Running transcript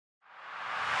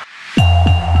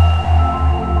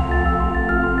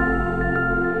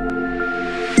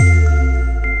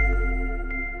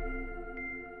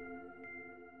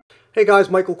Hey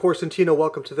guys, Michael Corsentino.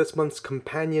 Welcome to this month's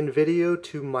companion video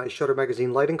to my Shutter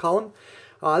Magazine lighting column.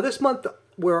 This month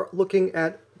we're looking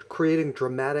at creating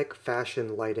dramatic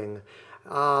fashion lighting.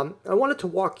 I wanted to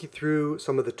walk you through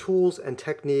some of the tools and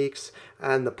techniques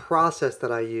and the process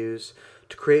that I use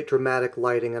to create dramatic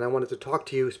lighting, and I wanted to talk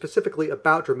to you specifically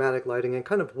about dramatic lighting and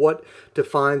kind of what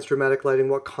defines dramatic lighting,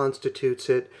 what constitutes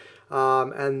it,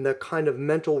 and the kind of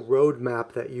mental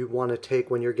roadmap that you want to take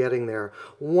when you're getting there.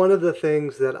 One of the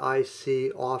things that I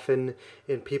see often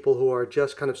in people who are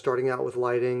just kind of starting out with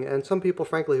lighting, and some people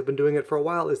frankly who've been doing it for a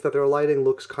while, is that their lighting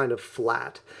looks kind of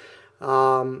flat.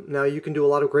 Now you can do a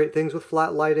lot of great things with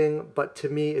flat lighting, but to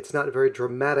me it's not very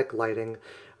dramatic lighting,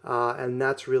 and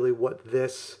that's really what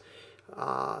this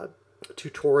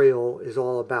tutorial is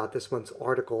all about. This month's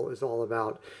article is all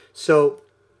about. So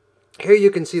here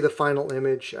you can see the final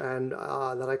image and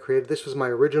that I created. This was my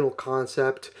original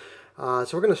concept. So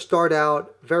we're going to start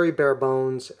out very bare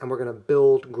bones, and we're going to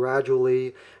build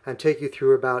gradually and take you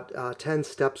through about 10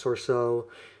 steps or so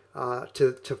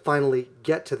to finally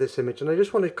get to this image. And I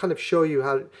just want to kind of show you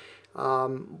how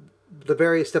the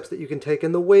various steps that you can take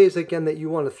and the ways, again, that you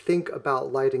want to think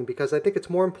about lighting, because I think it's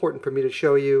more important for me to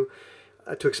show you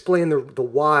to explain the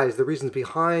whys, the reasons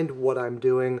behind what I'm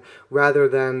doing, rather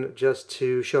than just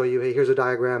to show you, hey, here's a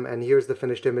diagram and here's the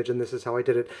finished image and this is how I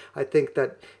did it. I think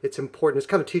that it's important. It's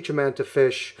kind of teach a man to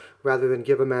fish rather than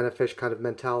give a man a fish kind of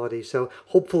mentality. So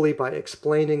hopefully by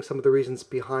explaining some of the reasons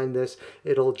behind this,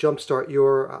 it'll jumpstart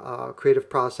your creative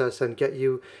process and get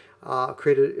you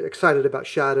excited about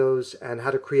shadows and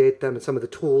how to create them and some of the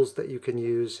tools that you can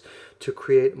use to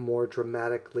create more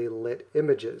dramatically lit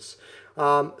images.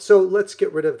 So let's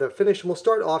get rid of the finish, and we'll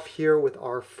start off here with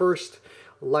our first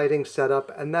lighting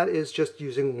setup, and that is just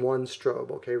using one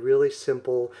strobe. Okay, really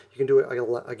simple. You can do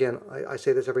it, again, I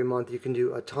say this every month, you can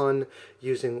do a ton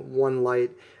using one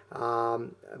light,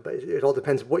 but it all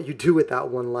depends what you do with that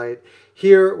one light.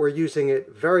 Here we're using it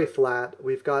very flat.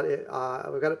 We've got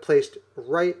it placed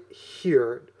right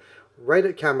here, right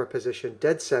at camera position,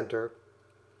 dead center,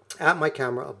 at my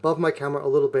camera, above my camera a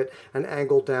little bit, and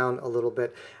angled down a little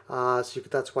bit.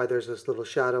 That's why there's this little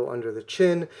shadow under the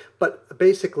chin, but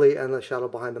basically, and the shadow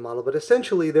behind the model, but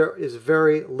essentially there is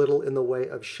very little in the way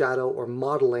of shadow or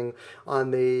modeling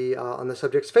on the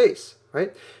subject's face,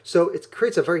 right? So it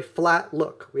creates a very flat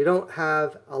look. We don't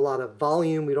have a lot of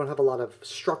volume, we don't have a lot of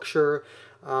structure,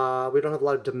 we don't have a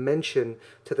lot of dimension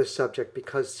to the subject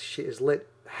because she is lit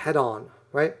head on,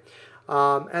 right?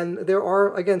 And there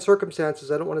are, again,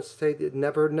 circumstances, I don't want to say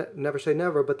never say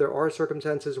never, but there are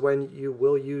circumstances when you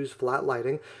will use flat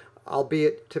lighting,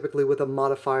 albeit typically with a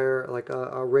modifier like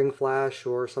a ring flash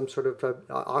or some sort of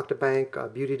octabank, a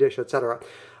beauty dish, etc.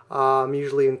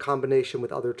 Usually in combination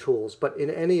with other tools. But in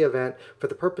any event, for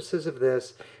the purposes of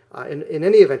this, in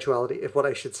any eventuality, if what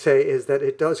I should say is that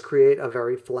it does create a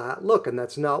very flat look, and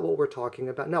that's not what we're talking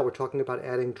about now. We're talking about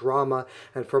adding drama,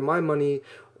 and for my money,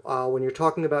 when you're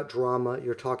talking about drama,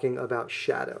 you're talking about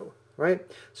shadow, right?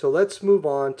 So let's move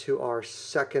on to our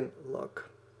second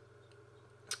look.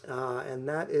 And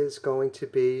that is going to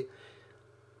be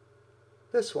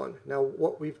this one. Now,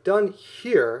 what we've done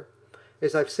here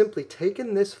is I've simply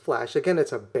taken this flash. Again,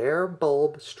 it's a bare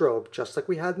bulb strobe, just like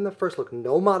we had in the first look,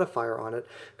 no modifier on it,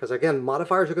 because again,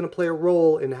 modifiers are going to play a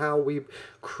role in how we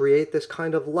create this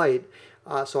kind of light.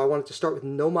 So I wanted to start with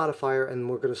no modifier, and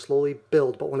we're going to slowly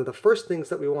build. But one of the first things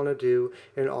that we want to do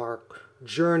in our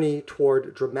journey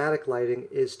toward dramatic lighting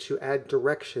is to add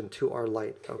direction to our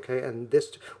light, okay? And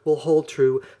this will hold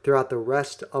true throughout the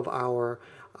rest of our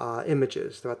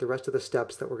images, throughout the rest of the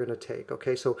steps that we're going to take,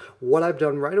 okay? So what I've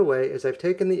done right away is I've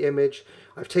taken the image,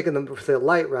 I've taken the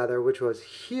light rather, which was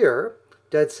here,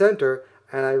 dead center,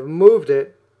 and I've moved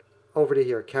it over to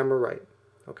here, camera right,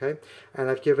 okay? And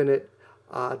I've given it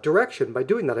direction by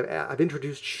doing that. I've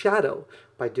introduced shadow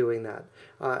by doing that.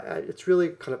 It's really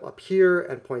kind of up here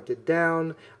and pointed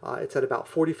down. It's at about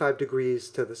 45 degrees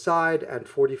to the side and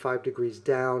 45 degrees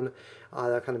down,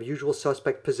 that kind of usual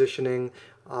suspect positioning.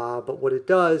 But what it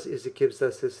does is it gives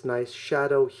us this nice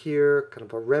shadow here, kind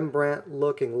of a Rembrandt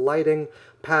looking lighting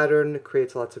pattern,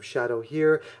 creates lots of shadow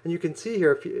here. And you can see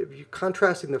here, if you're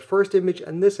contrasting the first image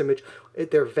and this image,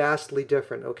 they're vastly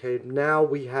different, okay? Now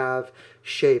we have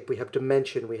shape, we have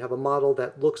dimension, we have a model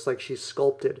that looks like she's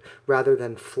sculpted rather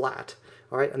than flat.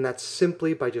 All right, and that's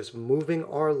simply by just moving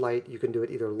our light. You can do it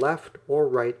either left or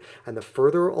right, and the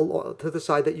further to the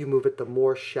side that you move it, the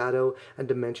more shadow and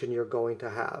dimension you're going to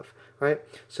have, right?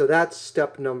 So that's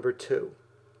step number 2.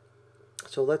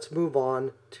 So let's move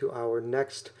on to our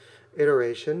next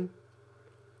iteration.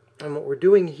 And what we're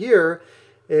doing here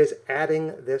is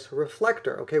adding this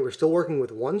reflector. Okay, we're still working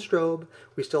with one strobe.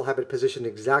 We still have it positioned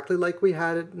exactly like we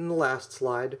had it in the last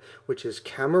slide, which is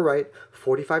camera right,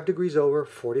 45 degrees over,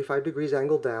 45 degrees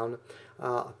angle down,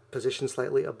 positioned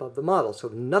slightly above the model. So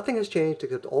nothing has changed,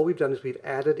 except all we've done is we've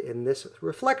added in this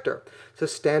reflector. It's a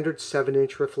standard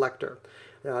 7-inch reflector.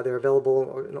 They're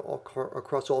available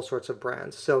across all sorts of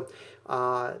brands. So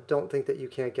don't think that you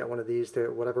can't get one of these,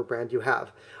 whatever brand you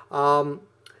have.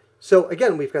 So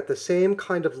again, we've got the same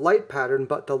kind of light pattern,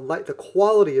 but the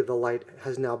quality of the light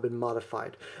has now been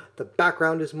modified. The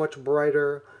background is much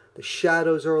brighter. The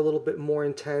shadows are a little bit more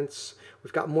intense.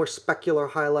 We've got more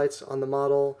specular highlights on the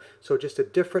model. So just a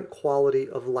different quality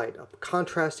of light, a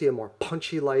contrasty, a more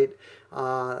punchy light,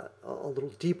 a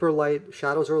little deeper light.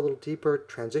 Shadows are a little deeper.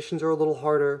 Transitions are a little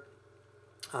harder.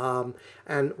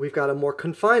 And we've got a more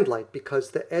confined light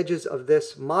because the edges of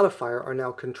this modifier are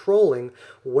now controlling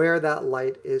where that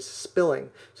light is spilling.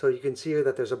 So you can see here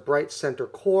that there's a bright center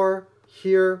core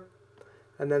here,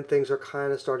 and then things are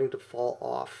kind of starting to fall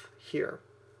off here.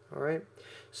 All right.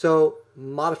 So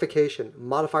modification.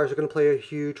 Modifiers are going to play a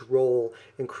huge role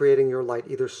in creating your light,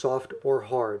 either soft or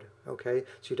hard. Okay.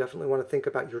 So you definitely want to think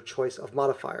about your choice of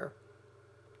modifier.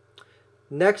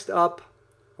 Next up,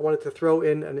 I wanted to throw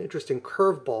in an interesting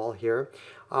curveball here.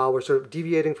 We're sort of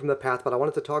deviating from the path, but I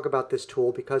wanted to talk about this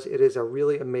tool because it is a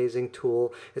really amazing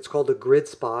tool. It's called a grid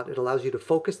spot. It allows you to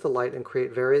focus the light and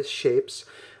create various shapes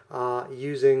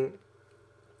using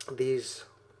these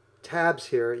tabs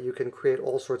here. You can create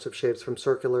all sorts of shapes from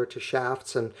circular to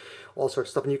shafts and all sorts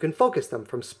of stuff, and you can focus them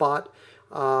from spot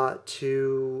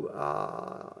to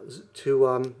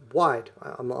wide.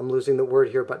 I'm losing the word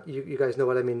here, but you guys know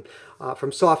what I mean.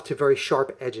 From soft to very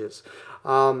sharp edges.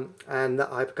 And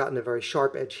I've gotten a very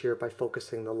sharp edge here by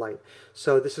focusing the light.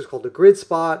 So this is called a grid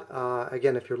spot.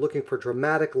 Again, if you're looking for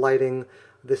dramatic lighting,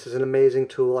 this is an amazing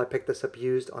tool. I picked this up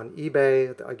used on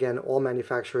eBay. Again, all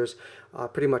manufacturers,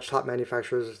 pretty much top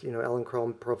manufacturers, you know,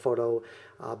 Elechrome, Profoto,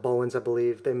 Bowens, I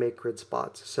believe, they make grid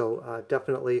spots. So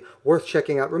definitely worth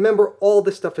checking out. Remember, all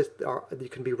this stuff you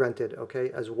can be rented, okay,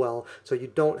 as well. So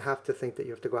you don't have to think that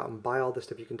you have to go out and buy all this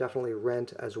stuff. You can definitely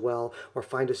rent as well, or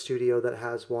find a studio that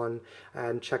has one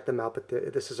and check them out. But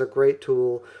this is a great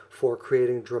tool for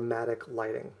creating dramatic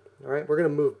lighting. All right, we're going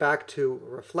to move back to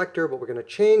reflector, but we're going to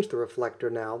change the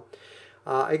reflector now.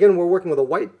 Again, we're working with a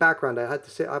white background. I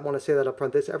want to say that up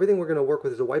front. Everything we're going to work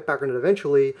with is a white background, and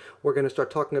eventually we're going to start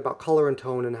talking about color and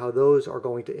tone and how those are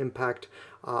going to impact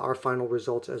our final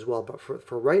results as well. But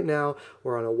for right now,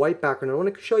 we're on a white background. I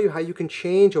want to show you how you can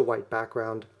change a white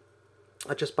background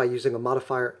just by using a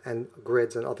modifier and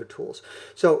grids and other tools.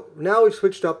 So now we've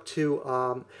switched up to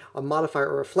a modifier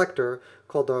or reflector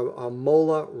called a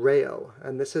Mola Rayo,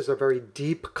 and this is a very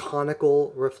deep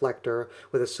conical reflector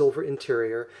with a silver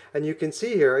interior. And you can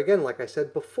see here, again, like I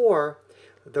said before,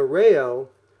 the Rayo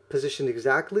positioned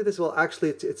exactly this. Well, actually,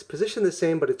 it's positioned the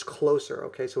same, but it's closer.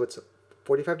 Okay, so it's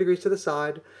 45 degrees to the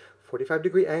side,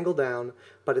 45-degree angle down,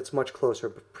 but it's much closer.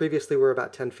 Previously, we were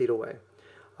about 10 feet away.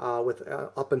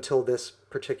 Up until this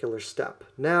particular step.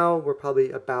 Now we're probably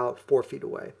about 4 feet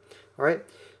away. All right,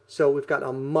 so we've got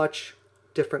a much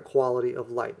different quality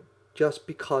of light just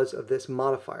because of this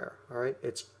modifier. All right,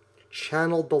 it's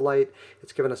channeled the light.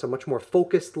 It's given us a much more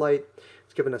focused light.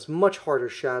 It's given us much harder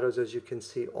shadows, as you can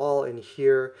see all in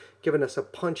here. Given us a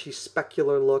punchy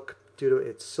specular look due to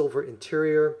its silver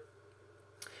interior.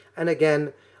 And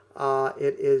again,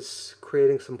 it is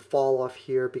creating some fall off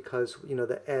here because, you know,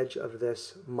 the edge of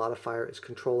this modifier is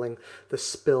controlling the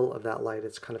spill of that light.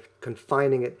 It's kind of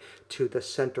confining it to the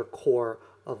center core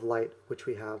of light, which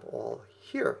we have all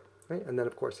here, right? And then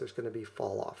of course there's going to be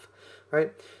fall off,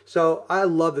 right? So I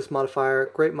love this modifier,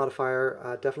 great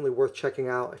modifier, definitely worth checking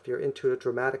out if you're into a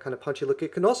dramatic kind of punchy look.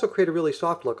 It can also create a really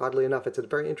soft look, oddly enough. It's a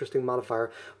very interesting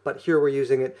modifier, but here we're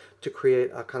using it to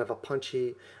create a kind of a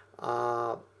punchy,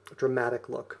 dramatic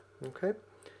look. Okay,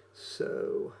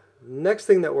 so next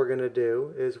thing that we're going to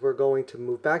do is we're going to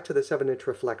move back to the 7-inch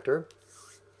reflector,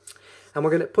 and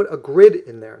we're going to put a grid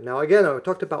in there. Now again, I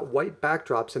talked about white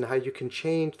backdrops and how you can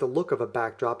change the look of a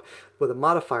backdrop with a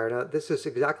modifier. Now this is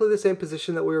exactly the same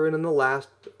position that we were in the last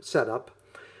setup.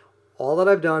 All that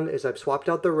I've done is I've swapped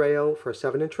out the Rayo for a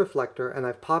 7-inch reflector, and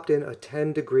I've popped in a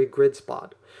 10-degree grid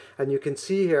spot. And you can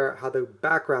see here how the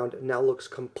background now looks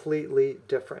completely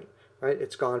different. Right?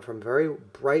 It's gone from very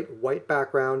bright white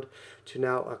background to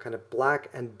now a kind of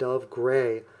black and dove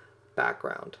gray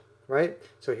background. Right?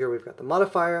 So here we've got the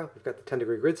modifier, we've got the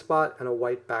 10-degree grid spot, and a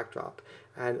white backdrop.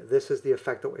 And this is the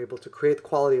effect that we're able to create. The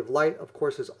quality of light, of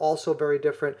course, is also very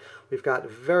different. We've got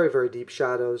very, very deep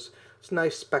shadows. It's a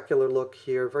nice specular look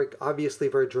here, very obviously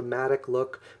very dramatic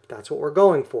look. That's what we're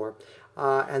going for.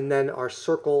 And then our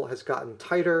circle has gotten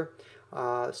tighter,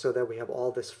 so that we have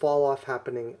all this fall off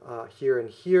happening here and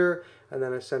here, and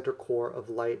then a center core of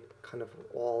light kind of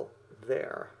all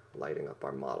there, lighting up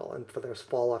our model, and for there's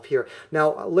fall off here.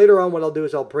 Now later on what I'll do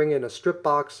is I'll bring in a strip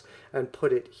box and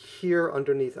put it here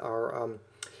underneath our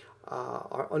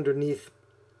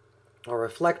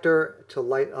reflector to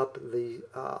light up the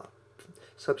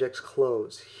subject's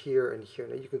clothes here and here.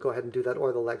 Now you can go ahead and do that,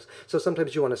 or the legs. So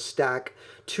sometimes you want to stack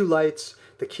two lights,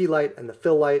 the key light and the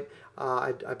fill light.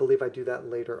 I believe I do that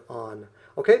later on.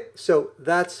 Okay, so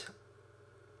that's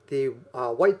the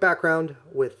white background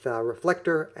with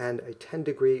reflector and a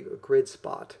 10-degree grid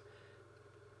spot.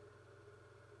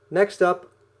 Next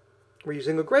up, we're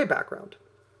using a gray background.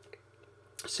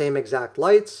 Same exact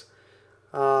lights.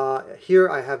 Here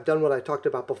I have done what I talked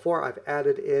about before. I've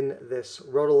added in this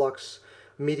Rotolux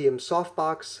medium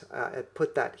softbox. I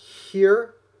put that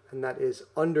here, and that is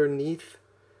underneath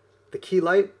the key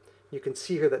light. You can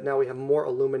see here that now we have more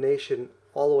illumination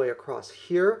all the way across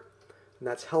here, and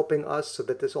that's helping us so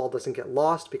that this all doesn't get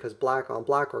lost, because black on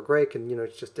black or gray can,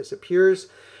 it just disappears.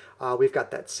 We've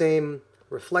got that same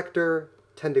reflector,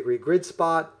 10-degree grid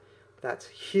spot. That's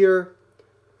here,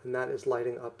 and that is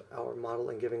lighting up our model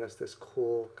and giving us this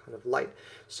cool kind of light.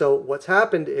 So what's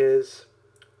happened is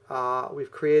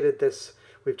we've created this.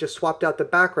 We've just swapped out the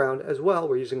background as well.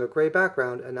 We're using a gray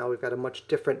background, and now we've got a much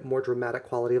different, more dramatic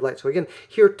quality of light. So again,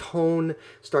 here tone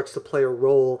starts to play a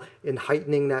role in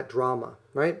heightening that drama,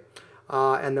 right?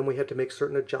 And then we had to make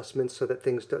certain adjustments so that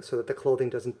the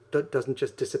clothing doesn't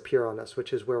just disappear on us,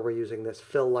 which is where we're using this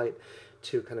fill light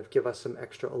to kind of give us some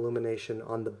extra illumination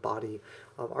on the body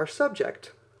of our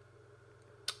subject.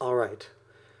 All right.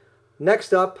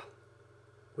 Next up,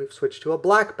 we've switched to a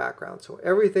black background. So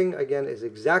everything, again, is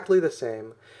exactly the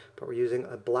same, but we're using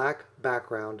a black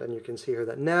background. And you can see here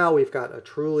that now we've got a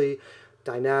truly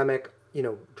dynamic,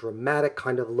 dramatic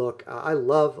kind of look. I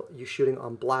love you shooting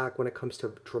on black when it comes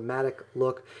to dramatic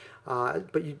look,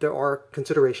 but there are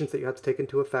considerations that you have to take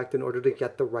into effect in order to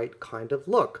get the right kind of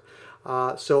look.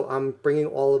 So I'm bringing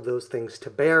all of those things to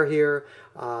bear here.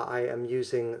 I am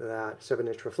using that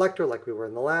 7-inch reflector like we were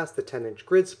in the last, the 10-inch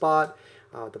grid spot,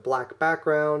 the black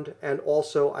background, and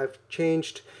also I've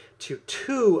changed to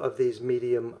two of these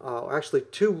medium, actually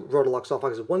two Rotolux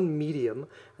softboxes, one medium,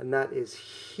 and that is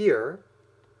here.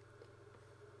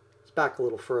 It's back a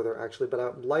little further actually, but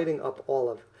I'm lighting up all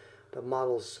of the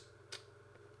model's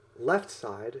left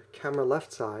side, camera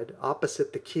left side,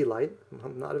 opposite the key light.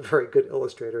 I'm not a very good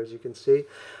illustrator, as you can see.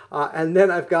 And then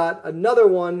I've got another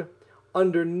one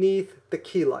underneath the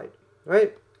key light,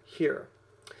 right here.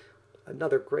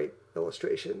 Another great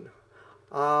illustration.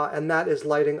 And that is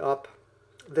lighting up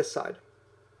this side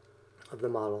of the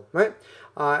model, right?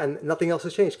 And nothing else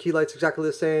has changed. Key light's exactly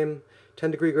the same,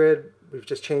 10-degree grid. We've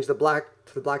just changed the black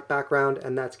to the black background,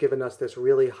 and that's given us this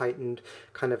really heightened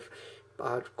kind of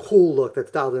cool look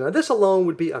that's dialed in. Now this alone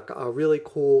would be a really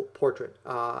cool portrait.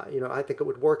 I think it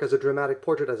would work as a dramatic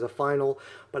portrait, as a final,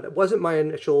 but it wasn't my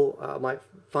initial, my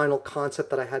final concept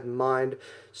that I had in mind.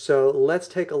 So let's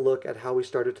take a look at how we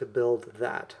started to build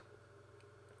that.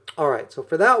 All right, so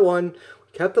for that one,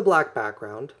 we kept the black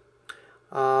background.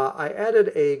 I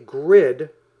added a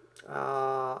grid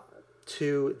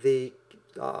to the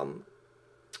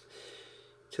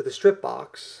strip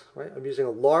box, right? I'm using a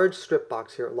large strip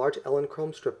box here, a large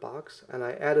Elinchrom strip box, and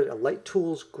I added a Light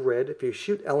Tools grid. If you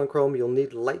shoot Elinchrom, you'll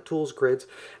need Light Tools grids.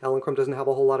 Elinchrom doesn't have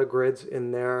a whole lot of grids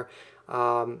in their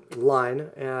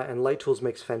line, and Light Tools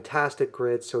makes fantastic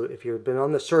grids, so if you've been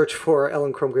on the search for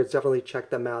Elinchrom grids, definitely check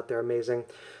them out. They're amazing.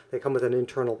 They come with an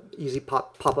internal easy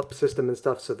pop-up system and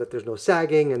stuff so that there's no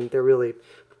sagging, and they're really,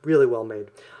 really well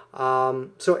made.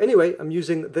 So anyway, I'm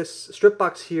using this strip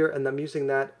box here, and I'm using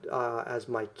that as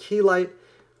my key light,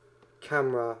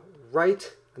 camera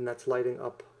right, and that's lighting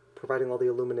up, providing all the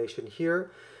illumination here.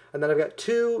 And then I've got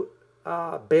two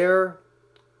bare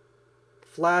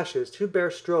flashes, two bare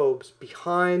strobes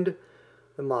behind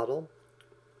the model,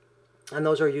 and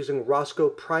those are using Roscoe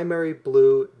Primary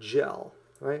Blue Gel,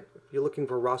 right? If you're looking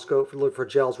for Roscoe, if you're looking for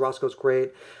gels, Roscoe's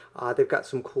great. They've got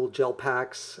some cool gel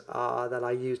packs that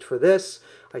I used for this.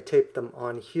 I taped them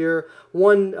on here.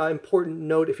 One important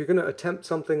note, if you're going to attempt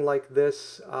something like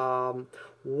this,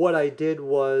 what I did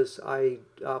was I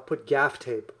put gaff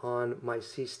tape on my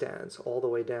C-stands all the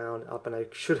way down, up, and I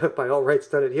should have by all rights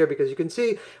done it here, because you can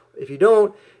see if you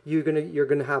don't, you're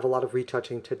gonna have a lot of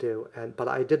retouching to do. But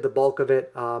I did the bulk of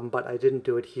it, but I didn't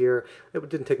do it here. It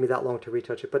didn't take me that long to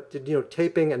retouch it. But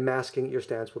taping and masking your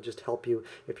stands will just help you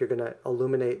if you're gonna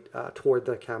illuminate toward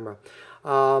the camera.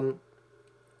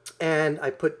 And I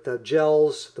put the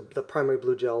gels, the primary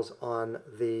blue gels on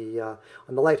the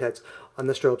light heads, on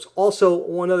the strobes. Also,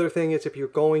 one other thing is if you're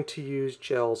going to use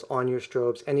gels on your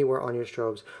strobes, anywhere on your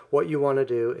strobes, what you want to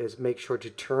do is make sure to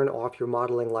turn off your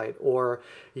modeling light, or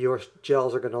your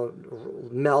gels are going to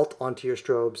melt onto your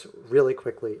strobes really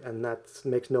quickly, and that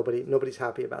makes nobody's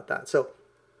happy about that. So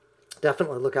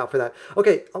definitely look out for that.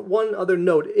 Okay, one other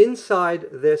note. Inside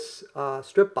this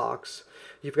strip box,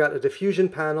 you've got a diffusion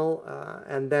panel,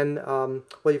 and then,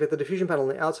 well, you've got the diffusion panel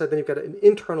on the outside, then you've got an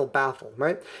internal baffle,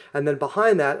 right? And then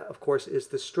behind that, of course, is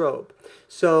the strobe.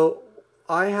 So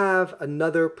I have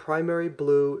another primary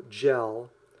blue gel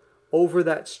over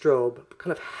that strobe,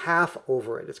 kind of half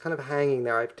over it. It's kind of hanging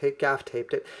there. I've gaff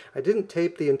taped it. I didn't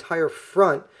tape the entire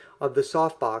front of the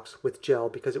softbox with gel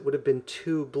because it would have been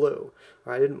too blue.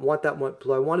 I didn't want that much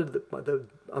blue. I wanted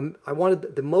I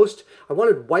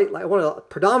wanted white light. I wanted a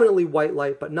predominantly white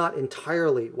light, but not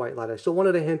entirely white light. I still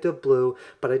wanted a hint of blue,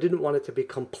 but I didn't want it to be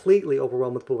completely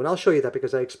overwhelmed with blue. And I'll show you that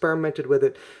because I experimented with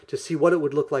it to see what it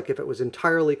would look like if it was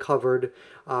entirely covered,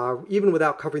 even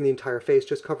without covering the entire face,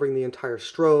 just covering the entire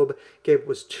strobe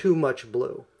was too much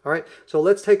blue. All right, so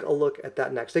let's take a look at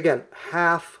that next. Again,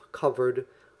 half covered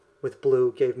with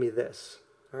blue gave me this.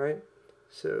 All right,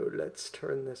 so let's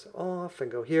turn this off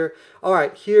and go here. All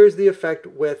right, here's the effect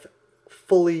with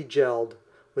fully gelled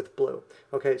with blue.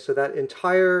 Okay, so that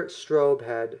entire strobe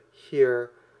head here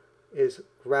is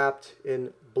wrapped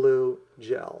in blue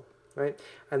gel, right?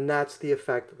 And that's the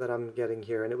effect that I'm getting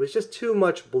here. And it was just too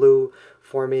much blue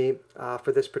for me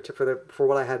for this particular, for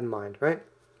what I had in mind, right?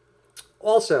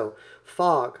 Also,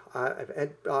 fog. I've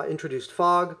introduced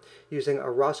fog using a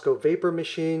Roscoe vapor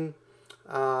machine,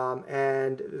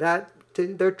 and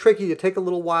they're tricky. They take a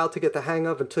little while to get the hang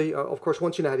of until you, of course,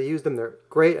 once you know how to use them, they're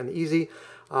great and easy.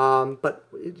 But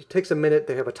it takes a minute.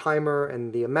 They have a timer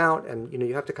and the amount, and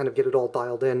you have to kind of get it all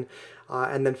dialed in,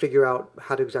 and then figure out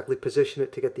how to exactly position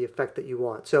it to get the effect that you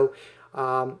want. So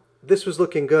this was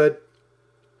looking good.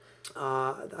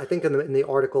 I think in the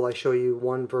article I show you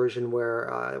one version where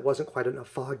it wasn't quite enough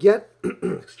fog yet.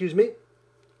 Excuse me.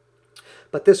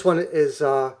 But this one is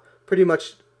pretty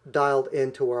much dialed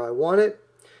into where I want it.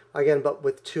 Again, but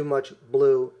with too much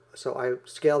blue. So I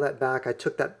scaled that back. I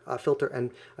took that filter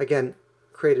and, again,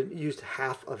 used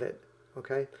half of it.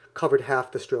 Okay, covered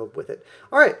half the strobe with it.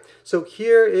 All right, so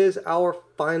here is our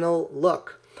final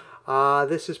look.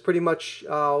 This is pretty much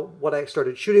what I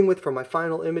started shooting with for my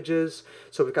final images.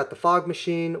 So we've got the fog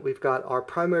machine, we've got our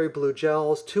primary blue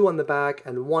gels, 2 on the back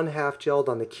and 1 half gelled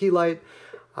on the key light.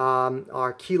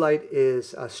 Our key light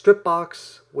is a strip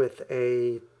box with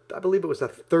I believe it was a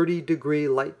 30-degree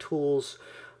Light Tools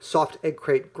soft egg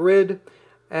crate grid.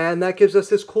 And that gives us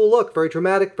this cool look, very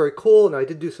dramatic, very cool. And I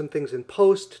did do some things in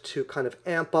post to kind of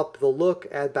amp up the look,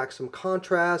 add back some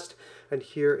contrast. And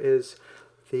here is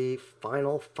the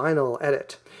final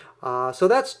edit. So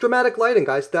that's dramatic lighting,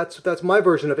 guys. That's my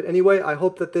version of it anyway. I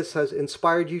hope that this has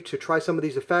inspired you to try some of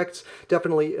these effects.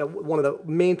 Definitely one of the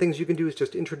main things you can do is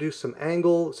just introduce some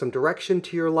angle, some direction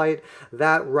to your light.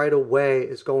 That right away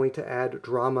is going to add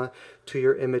drama to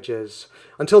your images.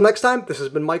 Until next time, this has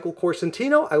been Michael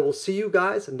Corsentino. I will see you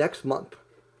guys next month.